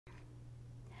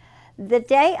The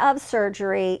day of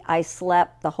surgery, I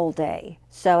slept the whole day,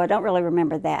 so I don't really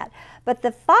remember that. But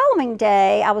the following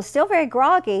day, I was still very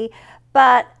groggy,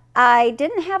 but I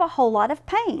didn't have a whole lot of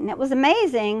pain. It was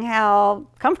amazing how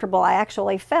comfortable I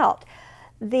actually felt.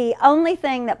 The only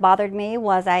thing that bothered me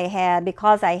was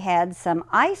because I had some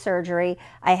eye surgery,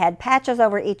 I had patches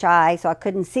over each eye, so I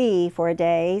couldn't see for a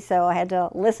day, so I had to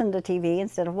listen to TV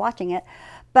instead of watching it.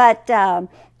 But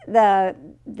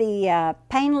the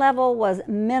pain level was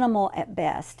minimal at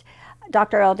best.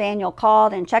 Dr. L. Daniel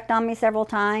called and checked on me several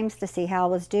times to see how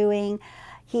I was doing.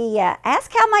 He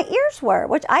asked how my ears were,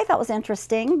 which I thought was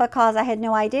interesting because I had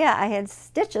no idea I had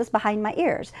stitches behind my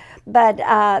ears. But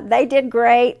they did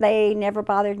great. They never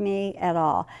bothered me at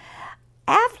all.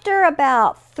 After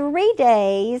about 3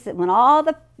 days, when all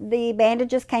the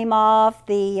bandages came off,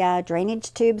 the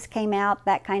drainage tubes came out,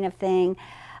 that kind of thing,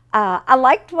 I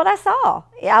liked what I saw.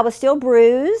 I was still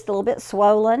bruised, a little bit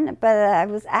swollen, but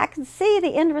I could see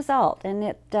the end result,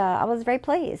 and I was very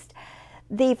pleased.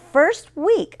 The first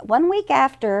week, 1 week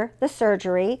after the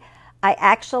surgery, I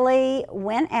actually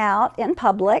went out in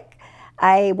public.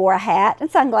 I wore a hat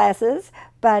and sunglasses,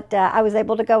 but I was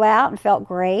able to go out and felt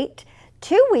great.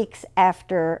 2 weeks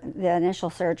after the initial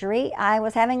surgery, I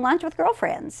was having lunch with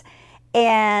girlfriends.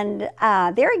 And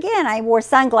there again, I wore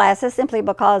sunglasses simply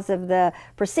because of the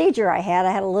procedure I had.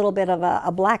 I had a little bit of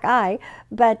a black eye,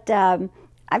 but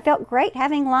I felt great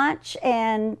having lunch,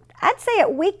 and I'd say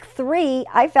at week 3,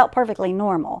 I felt perfectly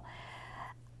normal.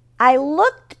 I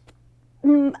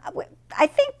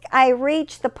think I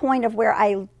reached the point of where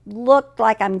I looked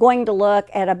like I'm going to look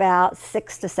at about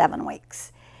 6 to 7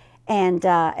 weeks. And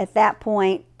at that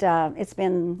point, it's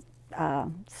been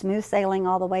smooth sailing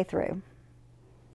all the way through.